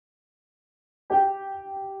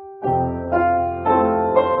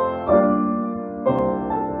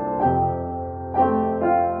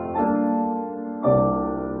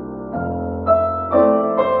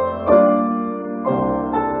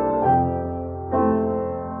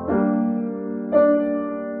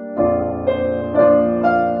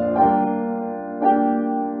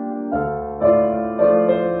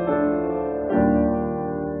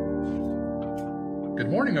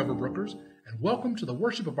welcome to the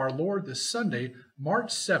worship of our Lord this Sunday,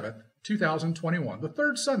 March 7th, 2021, the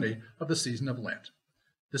third Sunday of the season of Lent.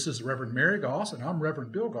 This is Reverend Mary Goss, and I'm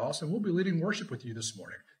Reverend Bill Goss, and we'll be leading worship with you this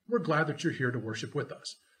morning. We're glad that you're here to worship with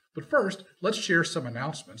us. But first, let's share some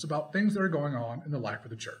announcements about things that are going on in the life of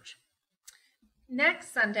the church.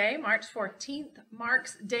 Next Sunday, March 14th,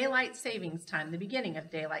 marks Daylight Savings Time, the beginning of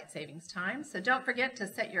Daylight Savings Time. So don't forget to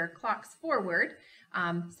set your clocks forward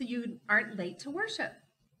so you aren't late to worship.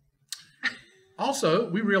 Also,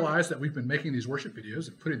 we realize that we've been making these worship videos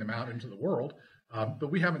and putting them out into the world, but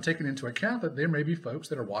we haven't taken into account that there may be folks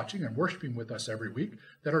that are watching and worshiping with us every week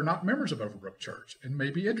that are not members of Overbrook Church and may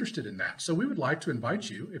be interested in that. So we would like to invite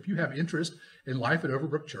you, if you have interest in life at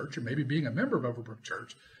Overbrook Church or maybe being a member of Overbrook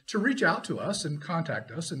Church, to reach out to us and contact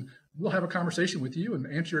us, and we'll have a conversation with you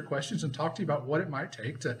and answer your questions and talk to you about what it might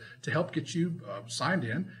take to help get you signed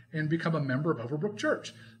in and become a member of Overbrook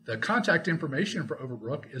Church. The contact information for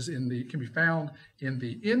Overbrook can be found in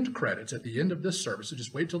the end credits at the end of this service. So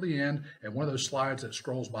just wait till the end, and one of those slides that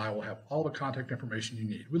scrolls by will have all the contact information you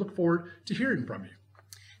need. We look forward to hearing from you.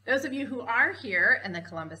 Those of you who are here in the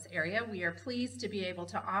Columbus area, we are pleased to be able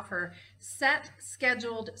to offer set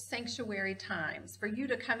scheduled sanctuary times for you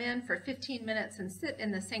to come in for 15 minutes and sit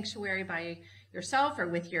in the sanctuary by yourself or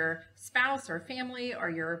with your spouse or family or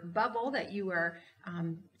your bubble that you are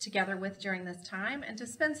together with during this time, and to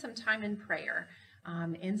spend some time in prayer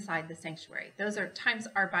inside the sanctuary. Those times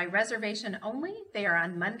are by reservation only. They are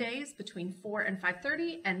on Mondays between 4 and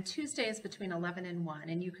 5:30 and Tuesdays between 11 and 1.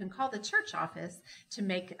 And you can call the church office to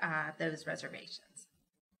make those reservations.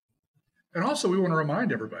 And also, we want to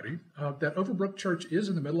remind everybody that Overbrook Church is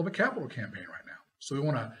in the middle of a capital campaign right now. So we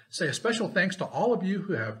want to say a special thanks to all of you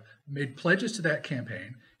who have made pledges to that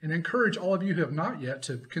campaign, and encourage all of you who have not yet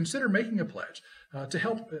to consider making a pledge to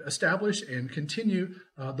help establish and continue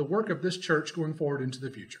the work of this church going forward into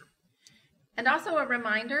the future. And also a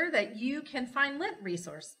reminder that you can find Lent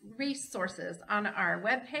resources on our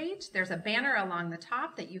webpage. There's a banner along the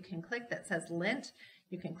top that you can click that says Lent.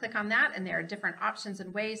 You can click on that, and there are different options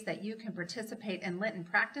and ways that you can participate in Lenten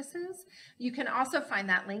practices. You can also find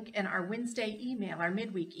that link in our Wednesday email, our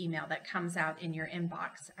midweek email that comes out in your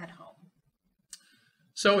inbox at home.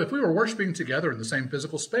 So if we were worshiping together in the same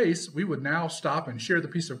physical space, we would now stop and share the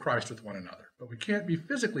peace of Christ with one another. But we can't be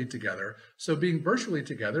physically together, so being virtually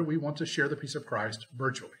together, we want to share the peace of Christ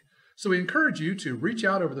virtually. So we encourage you to reach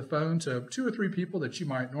out over the phone to 2 or 3 people that you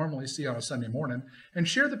might normally see on a Sunday morning and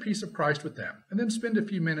share the peace of Christ with them, and then spend a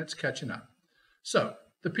few minutes catching up. So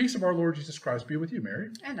the peace of our Lord Jesus Christ be with you, Mary.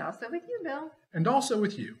 And also with you, Bill. And also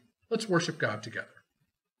with you. Let's worship God together.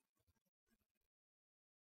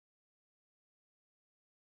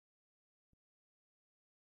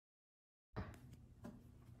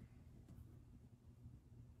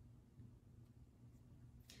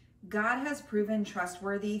 God has proven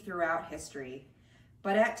trustworthy throughout history,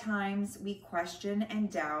 but at times we question and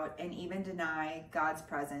doubt and even deny God's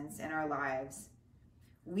presence in our lives.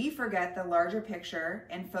 We forget the larger picture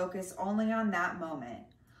and focus only on that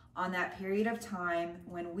moment, on that period of time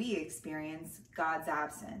when we experience God's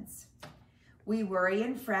absence. We worry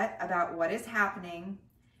and fret about what is happening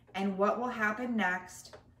and what will happen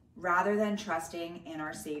next, rather than trusting in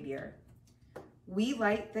our Savior. We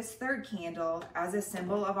light this third candle as a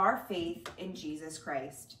symbol of our faith in Jesus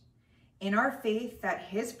Christ, in our faith that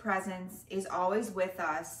his presence is always with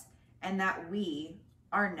us and that we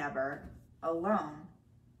are never alone.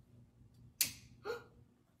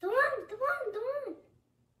 The one.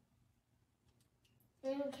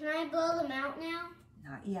 And can I blow them out now?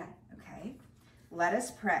 Not yet, okay? Let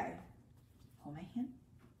us pray. Hold my hand.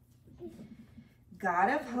 God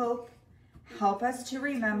of hope, help us to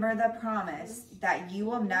remember the promise that you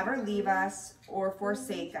will never leave us or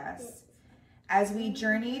forsake us. As we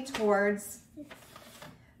journey towards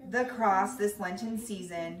the cross this Lenten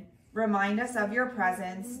season, remind us of your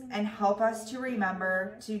presence and help us to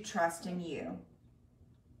remember to trust in you.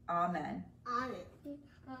 Amen. Amen.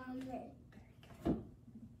 Can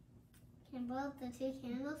I blow up the 2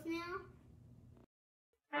 candles now?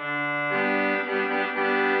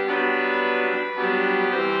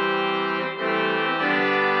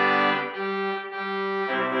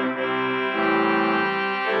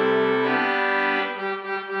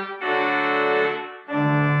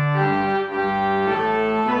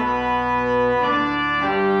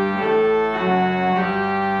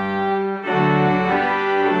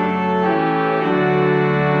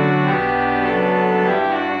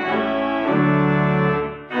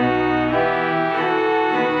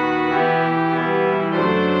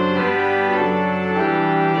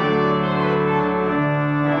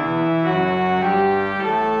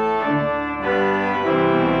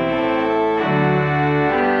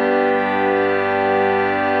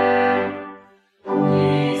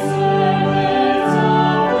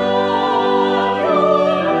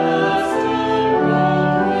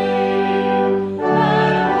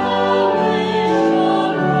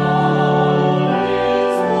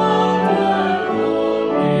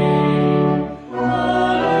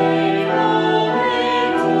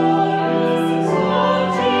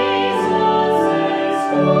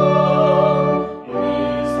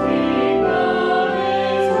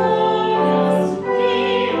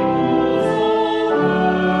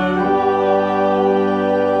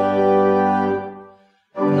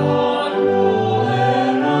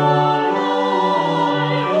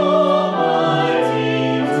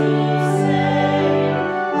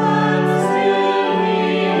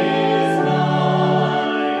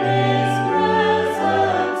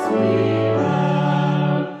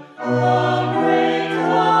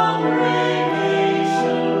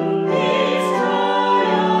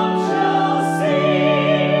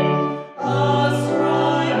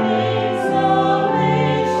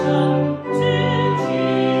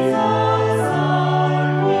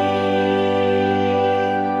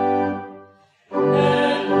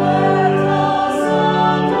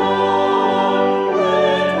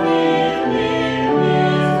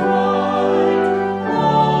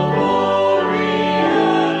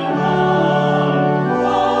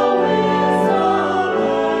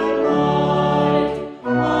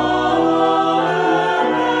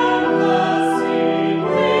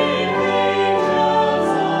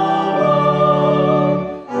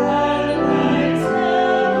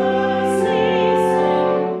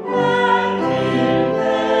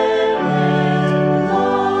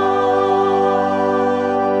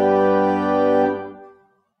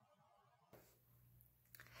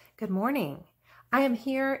 morning. I am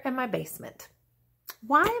here in my basement.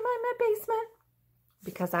 Why am I in my basement?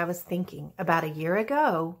 Because I was thinking about a year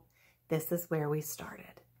ago, this is where we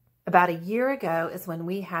started. About a year ago is when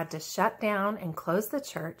we had to shut down and close the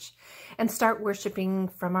church and start worshiping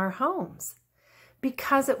from our homes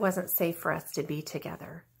because it wasn't safe for us to be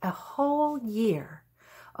together. A whole year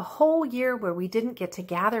where we didn't get to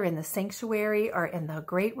gather in the sanctuary or in the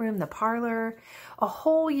great room, the parlor, a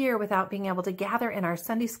whole year without being able to gather in our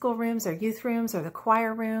Sunday school rooms or youth rooms or the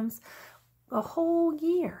choir rooms, a whole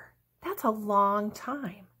year. That's a long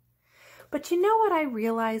time. But you know what I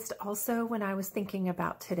realized also when I was thinking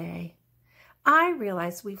about today? I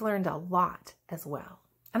realized we've learned a lot as well.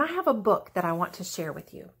 And I have a book that I want to share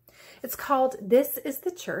with you. It's called This is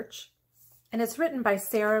the Church, and it's written by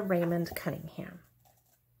Sarah Raymond Cunningham.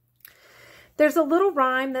 There's a little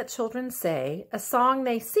rhyme that children say, a song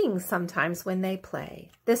they sing sometimes when they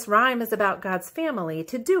play. This rhyme is about God's family.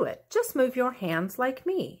 To do it, just move your hands like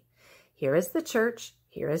me. Here is the church.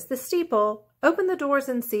 Here is the steeple. Open the doors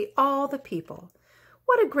and see all the people.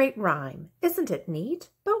 What a great rhyme. Isn't it neat?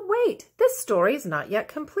 But wait, this story is not yet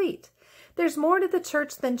complete. There's more to the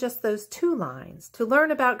church than just those 2 lines. To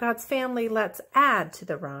learn about God's family, let's add to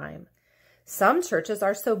the rhyme. Some churches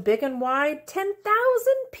are so big and wide, 10,000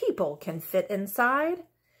 people can fit inside.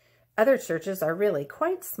 Other churches are really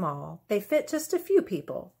quite small. They fit just a few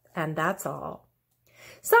people, and that's all.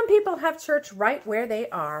 Some people have church right where they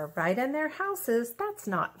are, right in their houses. That's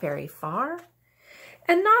not very far.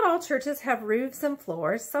 And not all churches have roofs and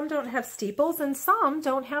floors. Some don't have steeples, and some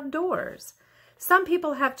don't have doors. Some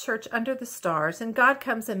people have church under the stars, and God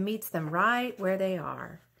comes and meets them right where they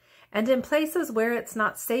are. And in places where it's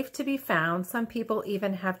not safe to be found, some people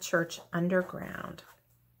even have church underground.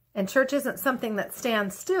 And church isn't something that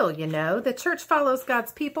stands still, you know. The church follows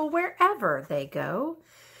God's people wherever they go.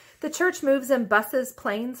 The church moves in buses,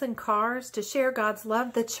 planes, and cars to share God's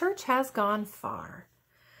love. The church has gone far.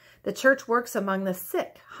 The church works among the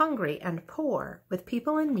sick, hungry, and poor, with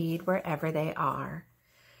people in need wherever they are.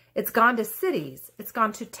 It's gone to cities. It's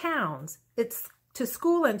gone to towns. It's to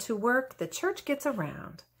school and to work. The church gets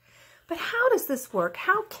around. But how does this work?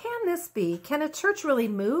 How can this be? Can a church really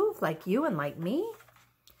move like you and like me?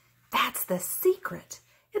 That's the secret.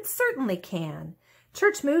 It certainly can.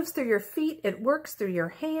 Church moves through your feet. It works through your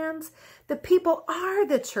hands. The people are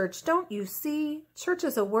the church, don't you see? Church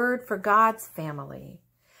is a word for God's family.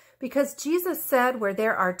 Because Jesus said, where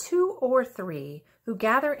there are 2 or 3 who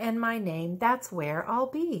gather in my name, that's where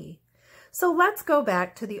I'll be. So let's go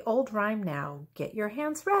back to the old rhyme now. Get your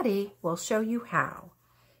hands ready. We'll show you how.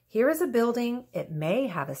 Here is a building. It may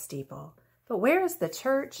have a steeple. But where is the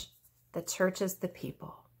church? The church is the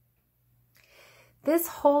people. This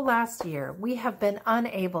whole last year, we have been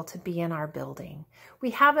unable to be in our building. We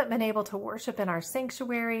haven't been able to worship in our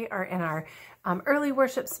sanctuary or in our early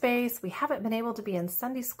worship space. We haven't been able to be in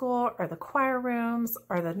Sunday school or the choir rooms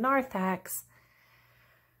or the narthex.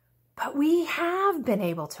 But we have been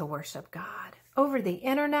able to worship God over the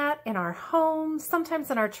internet, in our homes,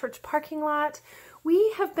 sometimes in our church parking lot.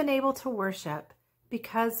 We have been able to worship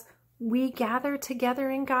because we gather together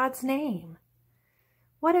in God's name.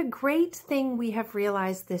 What a great thing we have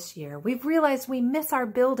realized this year. We've realized we miss our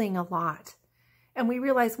building a lot. And we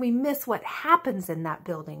realize we miss what happens in that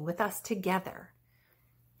building with us together.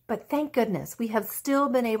 But thank goodness we have still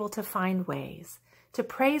been able to find ways to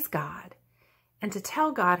praise God and to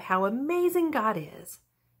tell God how amazing God is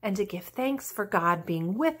and to give thanks for God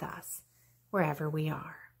being with us wherever we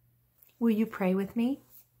are. Will you pray with me?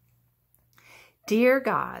 Dear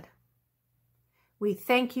God, we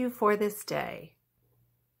thank you for this day,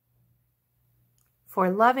 for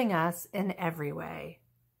loving us in every way.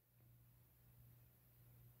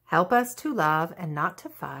 Help us to love and not to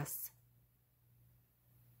fuss,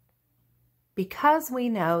 because we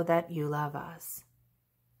know that you love us.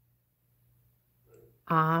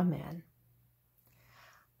 Amen.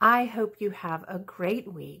 I hope you have a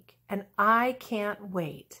great week, and I can't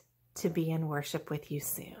wait to be in worship with you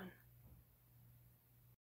soon.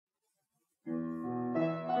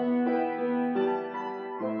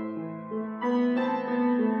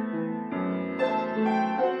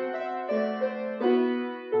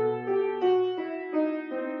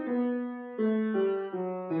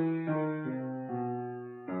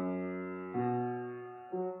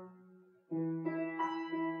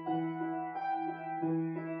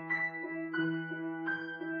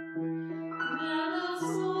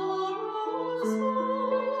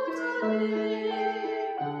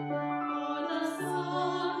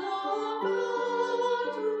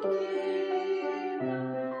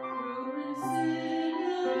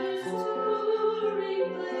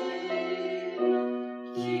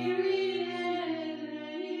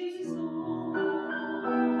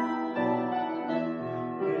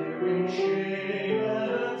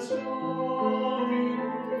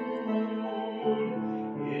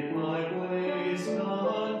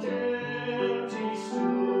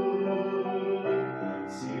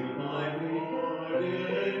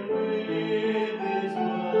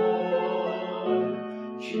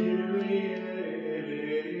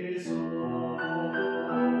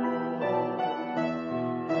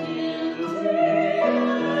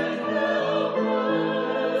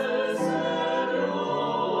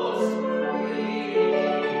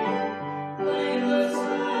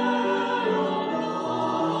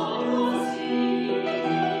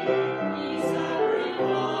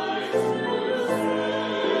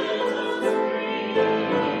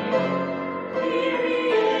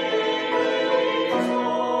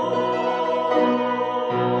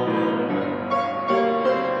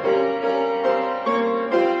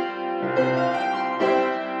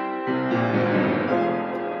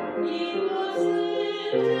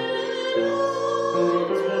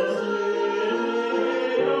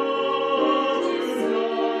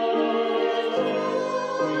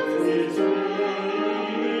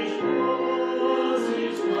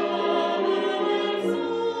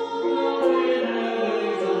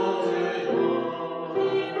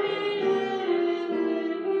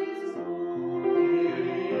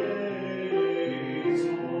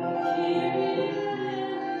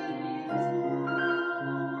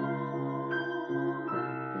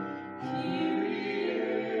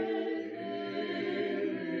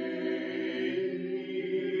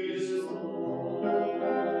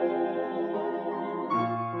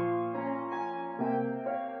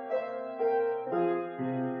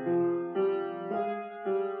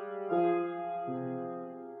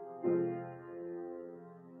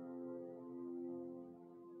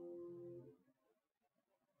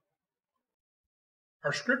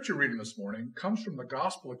 Our scripture reading this morning comes from the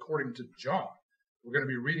Gospel according to John. We're going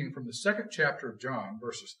to be reading from the 2nd chapter of John,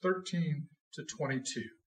 verses 13 to 22.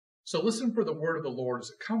 So listen for the word of the Lord as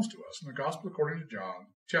it comes to us in the Gospel according to John,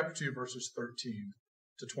 chapter 2, verses 13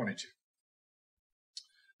 to 22.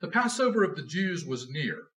 The Passover of the Jews was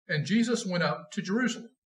near, and Jesus went up to Jerusalem.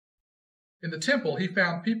 In the temple, he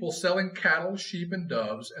found people selling cattle, sheep, and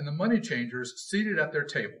doves, and the money changers seated at their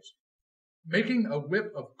tables. Making a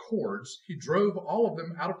whip of cords, he drove all of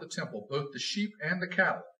them out of the temple, both the sheep and the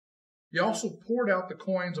cattle. He also poured out the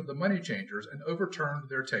coins of the money changers and overturned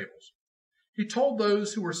their tables. He told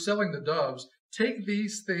those who were selling the doves, "Take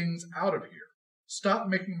these things out of here. Stop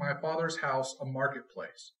making my Father's house a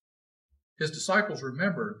marketplace." His disciples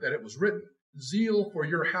remembered that it was written, "Zeal for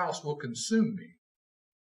your house will consume me."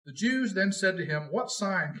 The Jews then said to him, "What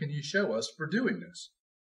sign can you show us for doing this?"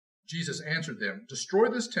 Jesus answered them, "Destroy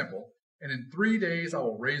this temple, and in 3 days I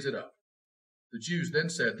will raise it up." The Jews then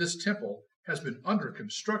said, "This temple has been under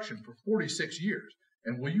construction for 46 years,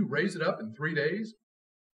 and will you raise it up in 3 days?"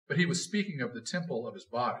 But he was speaking of the temple of his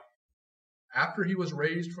body. After he was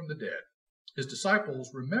raised from the dead, his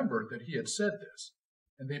disciples remembered that he had said this,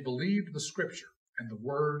 and they believed the scripture and the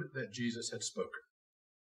word that Jesus had spoken.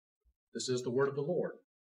 This is the word of the Lord.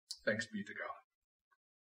 Thanks be to God.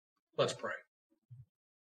 Let's pray.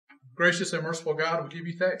 Gracious and merciful God, we give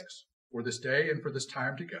you thanks for this day and for this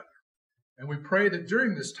time together. And we pray that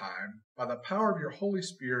during this time, by the power of your Holy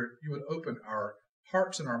Spirit, you would open our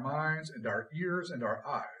hearts and our minds and our ears and our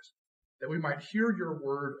eyes, that we might hear your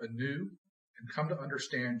word anew and come to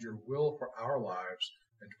understand your will for our lives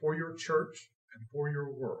and for your church and for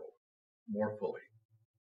your world more fully.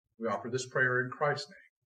 We offer this prayer in Christ's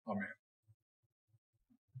name. Amen.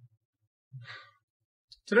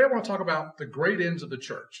 Today I want to talk about the great ends of the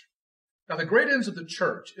church. Now, the great ends of the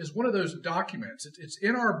church is one of those documents, it's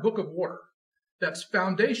in our book of order, that's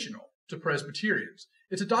foundational to Presbyterians.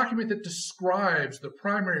 It's a document that describes the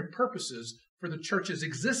primary purposes for the church's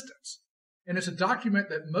existence. And it's a document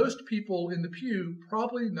that most people in the pew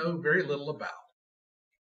probably know very little about.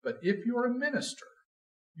 But if you're a minister,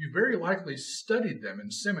 you very likely studied them in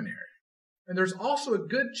seminary. And there's also a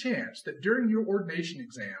good chance that during your ordination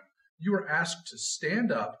exam, you were asked to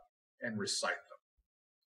stand up and recite them.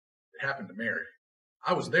 It happened to Mary.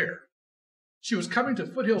 I was there. She was coming to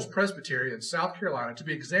Foothills Presbyterian in South Carolina to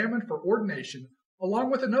be examined for ordination along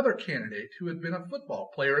with another candidate who had been a football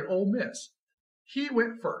player at Ole Miss. He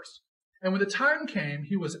went first, and when the time came,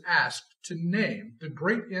 he was asked to name the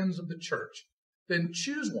great ends of the church, then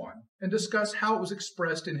choose one and discuss how it was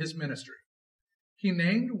expressed in his ministry. He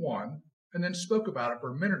named one and then spoke about it for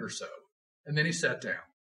a minute or so, and then he sat down.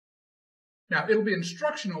 Now, it'll be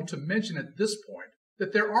instructional to mention at this point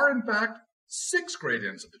that there are, in fact, 6 great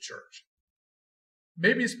ends of the church.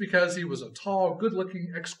 Maybe it's because he was a tall,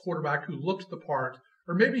 good-looking ex-quarterback who looked the part,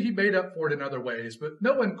 or maybe he made up for it in other ways, but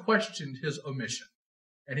no one questioned his omission,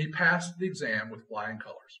 and he passed the exam with flying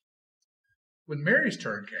colors. When Mary's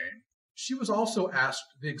turn came, she was also asked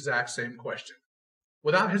the exact same question.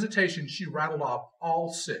 Without hesitation, she rattled off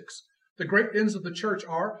all 6. The great ends of the church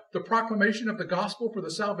are the proclamation of the gospel for the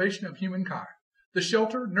salvation of humankind, the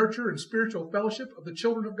shelter, nurture, and spiritual fellowship of the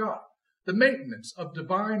children of God, the maintenance of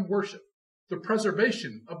divine worship, the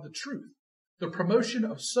preservation of the truth, the promotion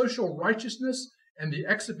of social righteousness, and the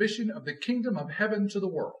exhibition of the kingdom of heaven to the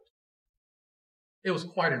world. It was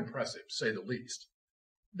quite impressive, to say the least.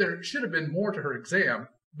 There should have been more to her exam,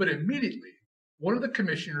 but immediately one of the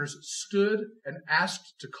commissioners stood and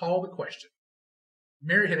asked to call the question.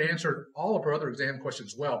 Mary had answered all of her other exam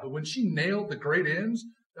questions well, but when she nailed the great ends,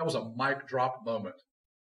 that was a mic drop moment.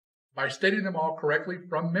 By stating them all correctly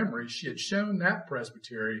from memory, she had shown that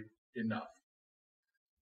presbytery enough.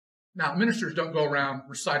 Now, ministers don't go around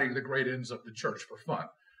reciting the great ends of the church for fun.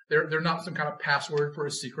 They're not some kind of password for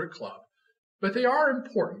a secret club. But they are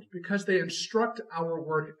important because they instruct our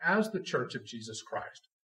work as the Church of Jesus Christ,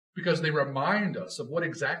 because they remind us of what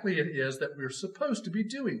exactly it is that we're supposed to be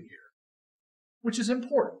doing here, which is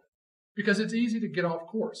important because it's easy to get off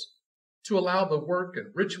course, to allow the work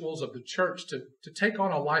and rituals of the church to take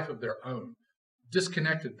on a life of their own,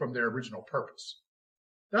 disconnected from their original purpose.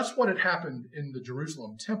 That's what had happened in the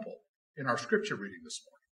Jerusalem temple in our scripture reading this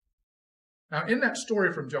morning. Now, in that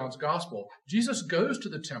story from John's Gospel, Jesus goes to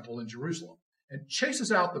the temple in Jerusalem and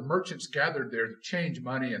chases out the merchants gathered there to change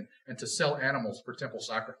money and to sell animals for temple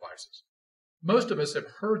sacrifices. Most of us have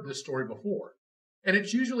heard this story before, and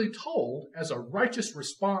it's usually told as a righteous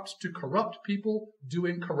response to corrupt people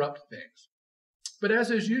doing corrupt things. But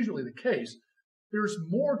as is usually the case, there's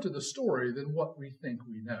more to the story than what we think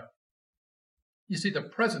we know. You see, the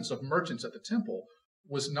presence of merchants at the temple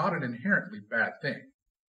was not an inherently bad thing.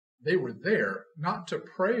 They were there not to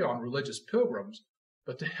prey on religious pilgrims,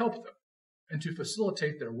 but to help them and to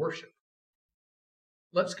facilitate their worship.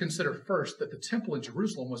 Let's consider first that the temple in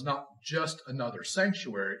Jerusalem was not just another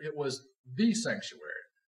sanctuary. It was the sanctuary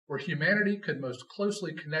where humanity could most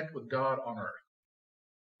closely connect with God on earth.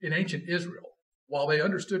 In ancient Israel, while they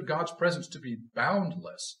understood God's presence to be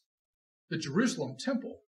boundless, the Jerusalem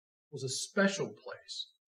temple was a special place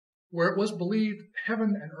where it was believed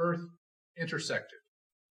heaven and earth intersected.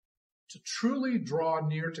 To truly draw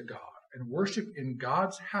near to God and worship in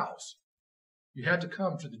God's house, you had to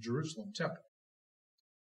come to the Jerusalem temple.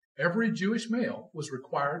 Every Jewish male was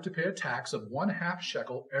required to pay a tax of 1/2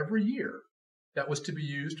 shekel every year that was to be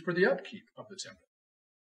used for the upkeep of the temple.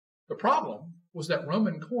 The problem was that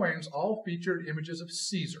Roman coins all featured images of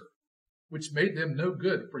Caesar, which made them no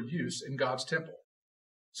good for use in God's temple.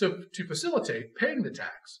 So to facilitate paying the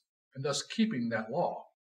tax and thus keeping that law,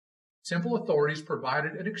 temple authorities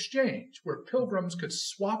provided an exchange where pilgrims could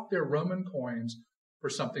swap their Roman coins for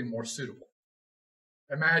something more suitable.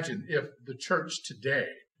 Imagine if the church today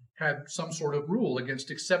had some sort of rule against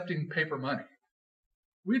accepting paper money.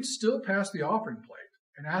 We'd still pass the offering plate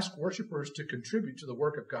and ask worshipers to contribute to the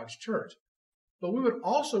work of God's church, but we would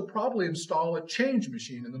also probably install a change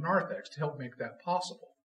machine in the narthex to help make that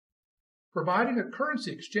possible. Providing a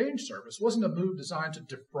currency exchange service wasn't a move designed to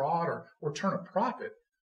defraud or turn a profit.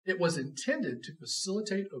 It was intended to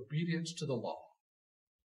facilitate obedience to the law.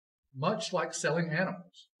 Much like selling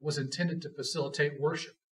animals was intended to facilitate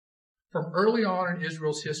worship. From early on in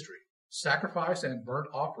Israel's history, sacrifice and burnt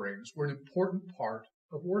offerings were an important part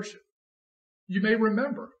of worship. You may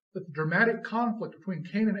remember that the dramatic conflict between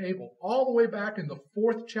Cain and Abel, all the way back in the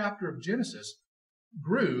 4th chapter of Genesis,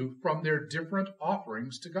 grew from their different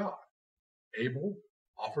offerings to God. Abel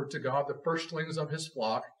offered to God the firstlings of his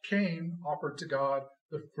flock. Cain offered to God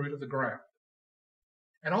the fruit of the ground.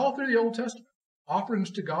 And all through the Old Testament,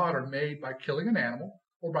 offerings to God are made by killing an animal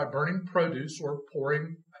or by burning produce or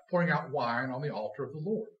pouring out wine on the altar of the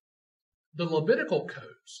Lord. The Levitical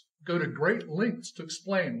codes go to great lengths to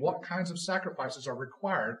explain what kinds of sacrifices are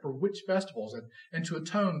required for which festivals and to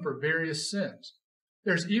atone for various sins.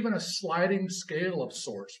 There's even a sliding scale of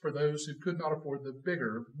sorts for those who could not afford the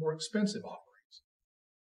bigger, more expensive offerings.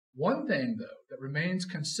 One thing, though, that remains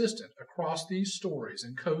consistent across these stories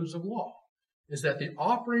and codes of law is that the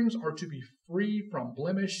offerings are to be free from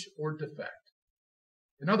blemish or defect.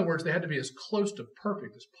 In other words, they had to be as close to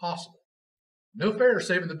perfect as possible. No fair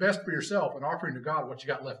saving the best for yourself and offering to God what you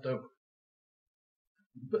got left over.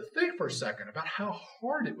 But think for a second about how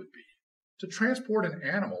hard it would be to transport an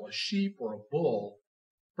animal, a sheep or a bull,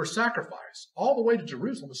 for sacrifice all the way to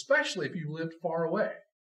Jerusalem, especially if you lived far away.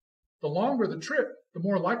 The longer the trip, the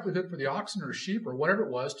more likelihood for the oxen or sheep or whatever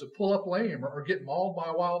it was to pull up lame or get mauled by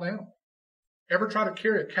a wild animal. Ever try to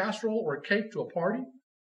carry a casserole or a cake to a party?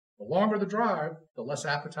 The longer the drive, the less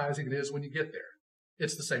appetizing it is when you get there.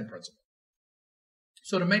 It's the same principle.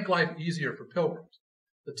 So to make life easier for pilgrims,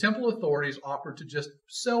 the temple authorities offered to just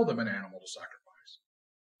sell them an animal to sacrifice.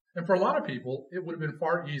 And for a lot of people, it would have been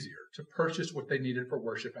far easier to purchase what they needed for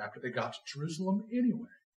worship after they got to Jerusalem anyway.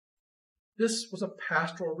 This was a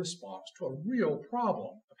pastoral response to a real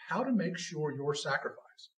problem of how to make sure your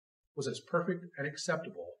sacrifice was as perfect and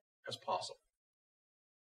acceptable as possible.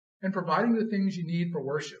 And providing the things you need for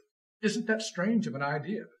worship isn't that strange of an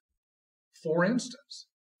idea. For instance,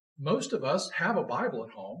 most of us have a Bible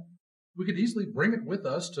at home. We could easily bring it with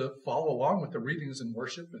us to follow along with the readings in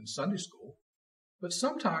worship and Sunday school. But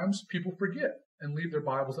sometimes people forget and leave their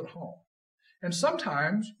Bibles at home. And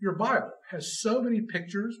sometimes your Bible has so many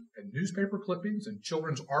pictures and newspaper clippings and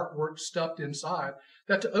children's artwork stuffed inside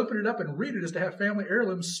that to open it up and read it is to have family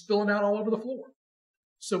heirlooms spilling out all over the floor.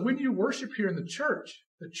 So when you worship here in the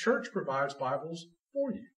church provides Bibles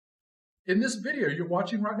for you. In this video you're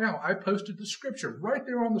watching right now, I posted the scripture right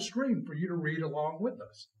there on the screen for you to read along with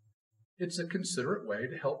us. It's a considerate way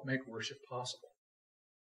to help make worship possible.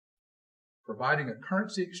 Providing a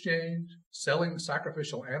currency exchange, selling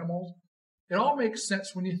sacrificial animals, it all makes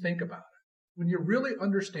sense when you think about it, when you really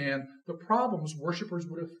understand the problems worshipers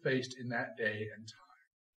would have faced in that day and time.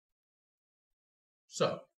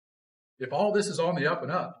 So, if all this is on the up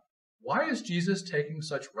and up, why is Jesus taking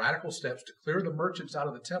such radical steps to clear the merchants out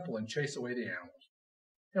of the temple and chase away the animals?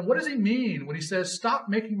 And what does he mean when he says, "Stop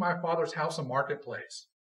making my Father's house a marketplace"?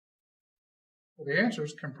 Well, the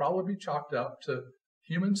answers can probably be chalked up to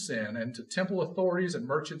human sin and to temple authorities and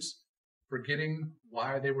merchants forgetting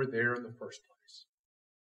why they were there in the first place.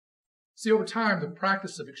 See, over time, the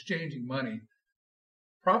practice of exchanging money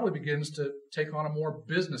probably begins to take on a more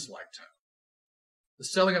business-like tone. The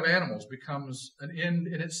selling of animals becomes an end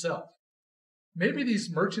in itself. Maybe these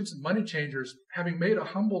merchants and money changers, having made a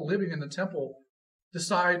humble living in the temple,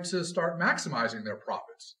 decide to start maximizing their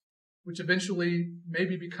profits, which eventually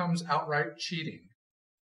maybe becomes outright cheating.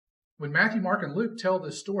 When Matthew, Mark, and Luke tell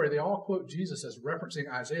this story, they all quote Jesus as referencing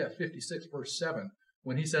Isaiah 56, verse 7,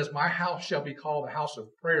 when he says, "My house shall be called a house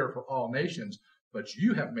of prayer for all nations, but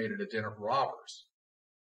you have made it a den of robbers."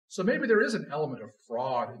 So maybe there is an element of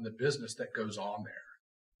fraud in the business that goes on there.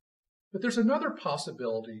 But there's another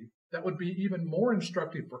possibility that would be even more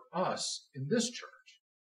instructive for us in this church.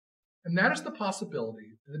 And that is the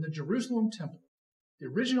possibility that in the Jerusalem temple, the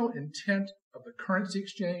original intent of the currency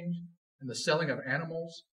exchange and the selling of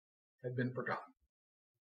animals had been forgotten.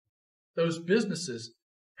 Those businesses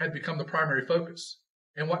had become the primary focus.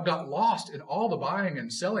 And what got lost in all the buying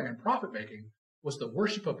and selling and profit making was the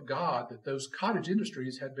worship of God that those cottage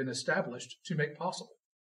industries had been established to make possible.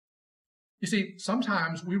 You see,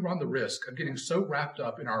 sometimes we run the risk of getting so wrapped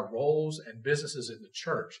up in our roles and businesses in the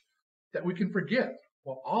church that we can forget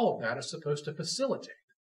what all of that is supposed to facilitate.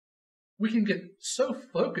 We can get so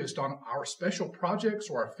focused on our special projects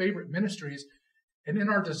or our favorite ministries, and in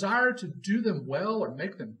our desire to do them well or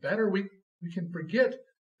make them better, we can forget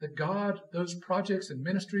that God, those projects and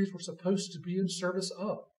ministries were supposed to be in service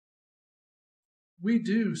of. We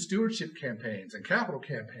do stewardship campaigns and capital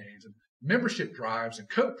campaigns and membership drives and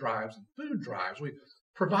coat drives and food drives. We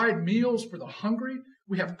provide meals for the hungry.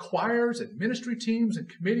 We have choirs and ministry teams and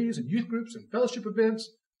committees and youth groups and fellowship events.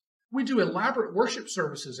 We do elaborate worship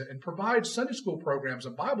services and provide Sunday school programs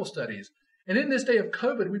and Bible studies. And in this day of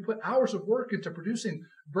COVID, we put hours of work into producing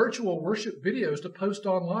virtual worship videos to post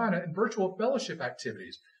online and virtual fellowship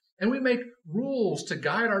activities. And we make rules to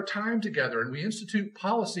guide our time together, and we institute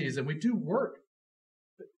policies, and we do work.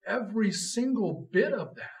 But every single bit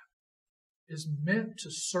of that is meant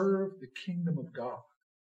to serve the kingdom of God.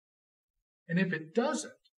 And if it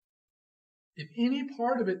doesn't, if any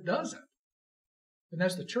part of it doesn't, then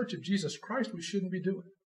as the Church of Jesus Christ, we shouldn't be doing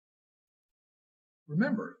it.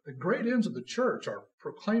 Remember, the great ends of the church are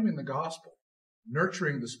proclaiming the gospel,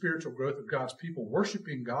 nurturing the spiritual growth of God's people,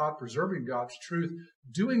 worshiping God, preserving God's truth,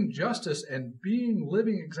 doing justice, and being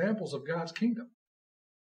living examples of God's kingdom.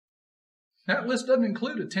 That list doesn't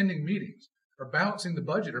include attending meetings, or balancing the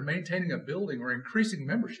budget, or maintaining a building, or increasing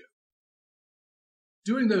membership.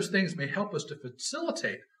 Doing those things may help us to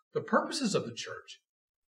facilitate the purposes of the church,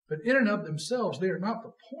 but in and of themselves, they are not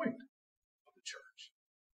the point of the church.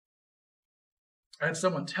 I had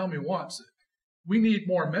someone tell me once that we need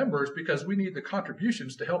more members because we need the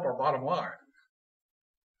contributions to help our bottom line.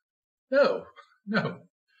 No,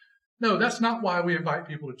 that's not why we invite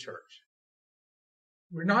people to church.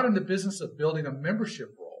 We're not in the business of building a membership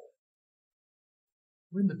roll.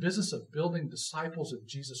 We're in the business of building disciples of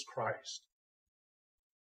Jesus Christ.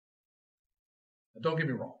 Now, don't get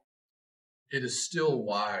me wrong. It is still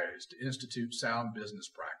wise to institute sound business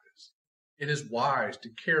practice. It is wise to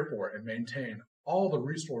care for and maintain all the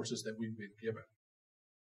resources that we've been given.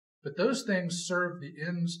 But those things serve the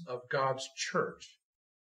ends of God's church,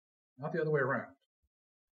 not the other way around.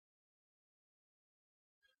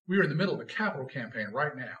 We are in the middle of a capital campaign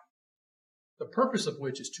right now, the purpose of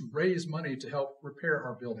which is to raise money to help repair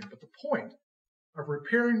our building. But the point of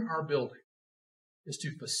repairing our building is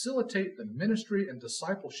to facilitate the ministry and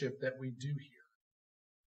discipleship that we do here.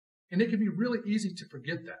 And it can be really easy to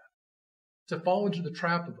forget that, to fall into the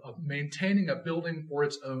trap of maintaining a building for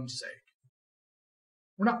its own sake.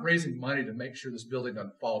 We're not raising money to make sure this building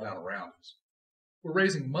doesn't fall down around us. We're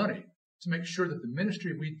raising money to make sure that the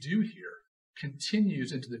ministry we do here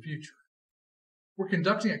continues into the future. We're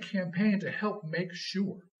conducting a campaign to help make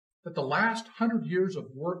sure that the last 100 years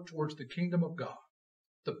of work towards the kingdom of God,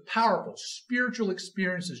 the powerful spiritual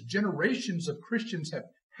experiences generations of Christians have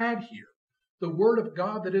had here, the word of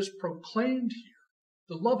God that is proclaimed here,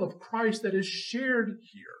 the love of Christ that is shared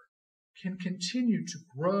here, can continue to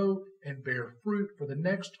grow and bear fruit for the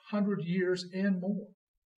next 100 years and more.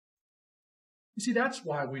 You see, that's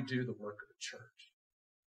why we do the work of the church.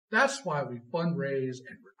 That's why we fundraise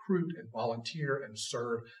and recruit and volunteer and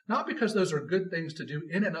serve, not because those are good things to do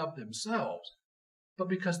in and of themselves, but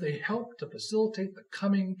because they help to facilitate the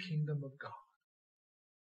coming kingdom of God.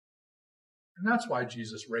 And that's why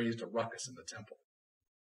Jesus raised a ruckus in the temple,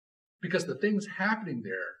 because the things happening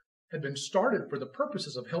there had been started for the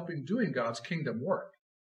purposes of helping doing God's kingdom work.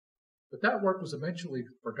 But that work was eventually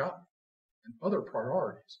forgotten, and other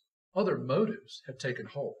priorities, other motives had taken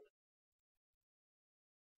hold.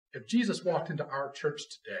 If Jesus walked into our church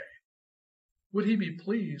today, would he be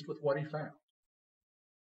pleased with what he found?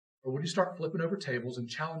 Or would he start flipping over tables and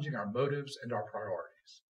challenging our motives and our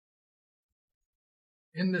priorities?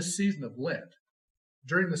 In this season of Lent,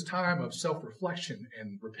 during this time of self-reflection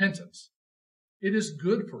and repentance, it is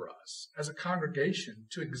good for us as a congregation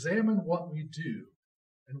to examine what we do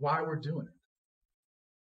and why we're doing it.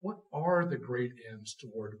 What are the great ends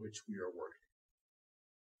toward which we are working?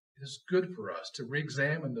 It is good for us to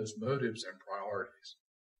re-examine those motives and priorities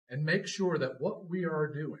and make sure that what we are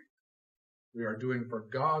doing for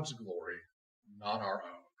God's glory, not our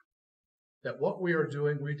own. That what we are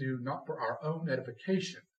doing, we do not for our own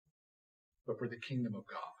edification, but for the kingdom of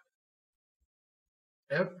God.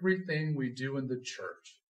 Everything we do in the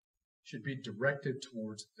church should be directed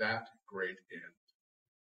towards that great end.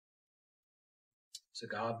 To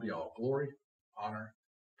God be all glory, honor,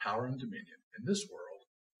 power, and dominion in this world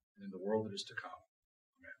and in the world that is to come.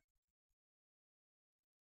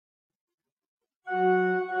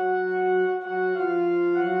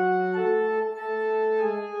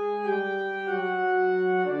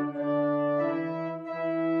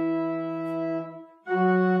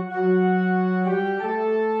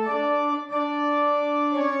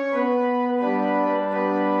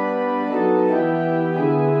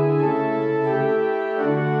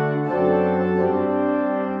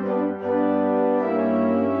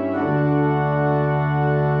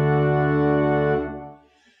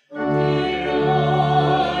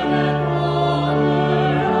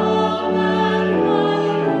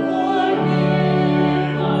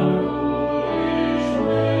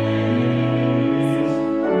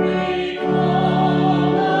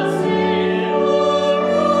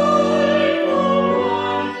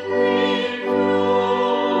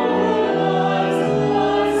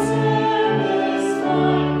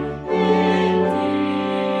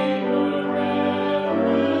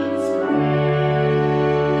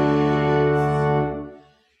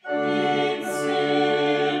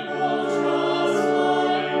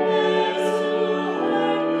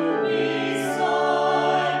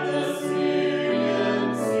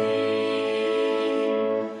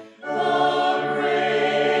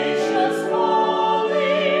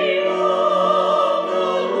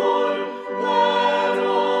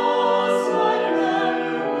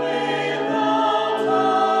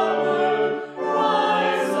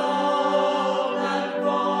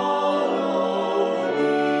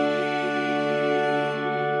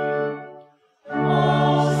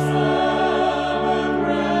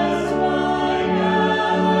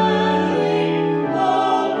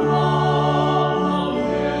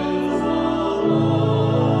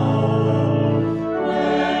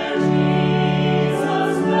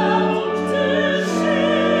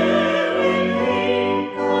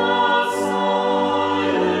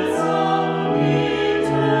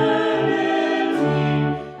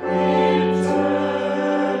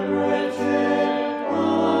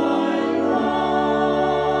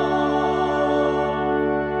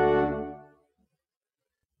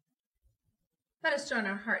 Let us join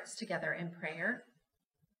our hearts together in prayer.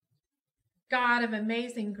 God of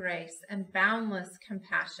amazing grace and boundless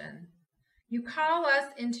compassion, you call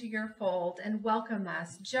us into your fold and welcome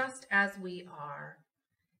us just as we are.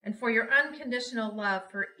 And for your unconditional love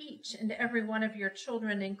for each and every one of your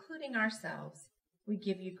children, including ourselves, we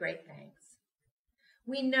give you great thanks.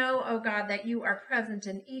 We know, O God, that you are present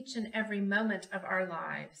in each and every moment of our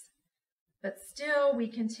lives, but still we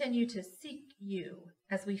continue to seek you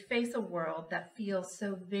as we face a world that feels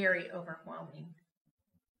so very overwhelming.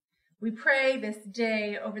 We pray this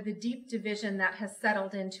day over the deep division that has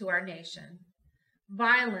settled into our nation.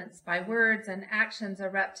 Violence by words and actions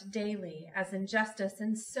erupt daily as injustice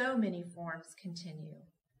in so many forms continue.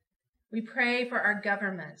 We pray for our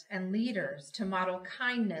government and leaders to model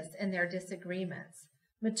kindness in their disagreements,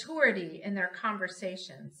 maturity in their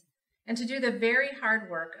conversations, and to do the very hard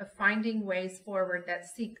work of finding ways forward that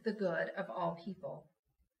seek the good of all people.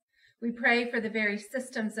 We pray for the very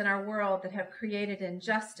systems in our world that have created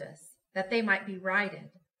injustice, that they might be righted,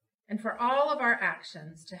 and for all of our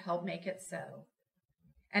actions to help make it so.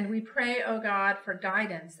 And we pray, O God, for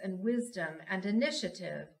guidance and wisdom and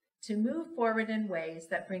initiative to move forward in ways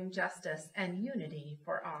that bring justice and unity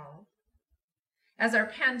for all. As our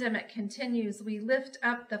pandemic continues, we lift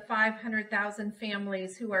up the 500,000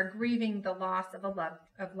 families who are grieving the loss of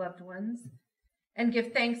loved ones, and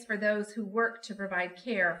give thanks for those who work to provide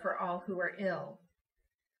care for all who are ill.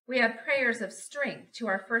 We add prayers of strength to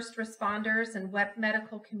our first responders and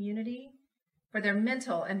medical community for their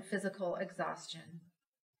mental and physical exhaustion.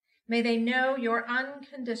 May they know your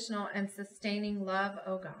unconditional and sustaining love,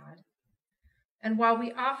 O God. And while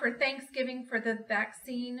we offer thanksgiving for the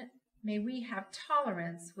vaccine, may we have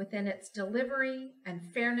tolerance within its delivery and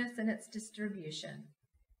fairness in its distribution.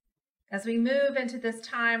 As we move into this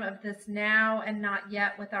time of this now and not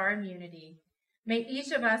yet with our immunity, may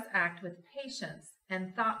each of us act with patience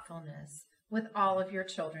and thoughtfulness with all of your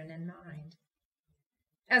children in mind.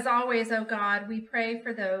 As always, O God, we pray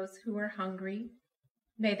for those who are hungry.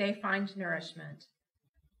 May they find nourishment.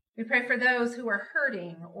 We pray for those who are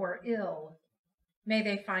hurting or ill. May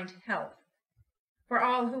they find health. For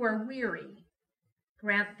all who are weary,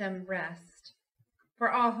 grant them rest. For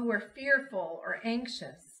all who are fearful or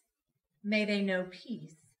anxious, may they know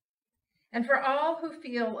peace. And for all who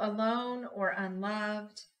feel alone or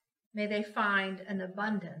unloved, may they find an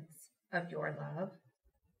abundance of your love.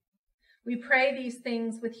 We pray these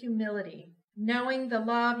things with humility, knowing the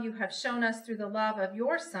love you have shown us through the love of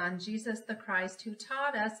your Son, Jesus the Christ, who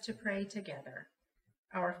taught us to pray together.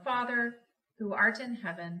 Our Father, who art in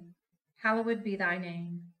heaven, hallowed be thy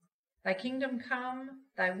name. Thy kingdom come,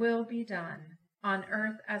 thy will be done, on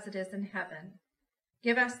earth as it is in heaven.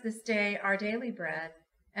 Give us this day our daily bread,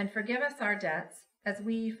 and forgive us our debts as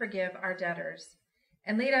we forgive our debtors.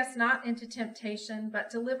 And lead us not into temptation, but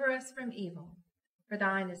deliver us from evil. For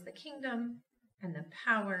thine is the kingdom, and the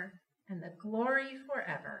power, and the glory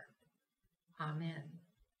forever. Amen.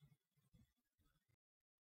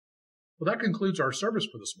 Well, that concludes our service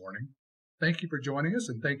for this morning. Thank you for joining us,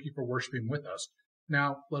 and thank you for worshiping with us.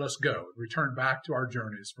 Now, let us go and return back to our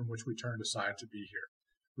journeys from which we turned aside to be here,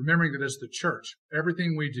 remembering that as the church,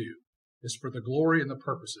 everything we do is for the glory and the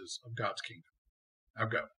purposes of God's kingdom. Now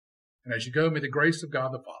go. And as you go, may the grace of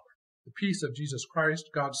God the Father, the peace of Jesus Christ,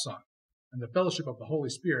 God's Son, and the fellowship of the Holy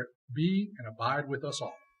Spirit be and abide with us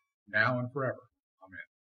all, now and forever.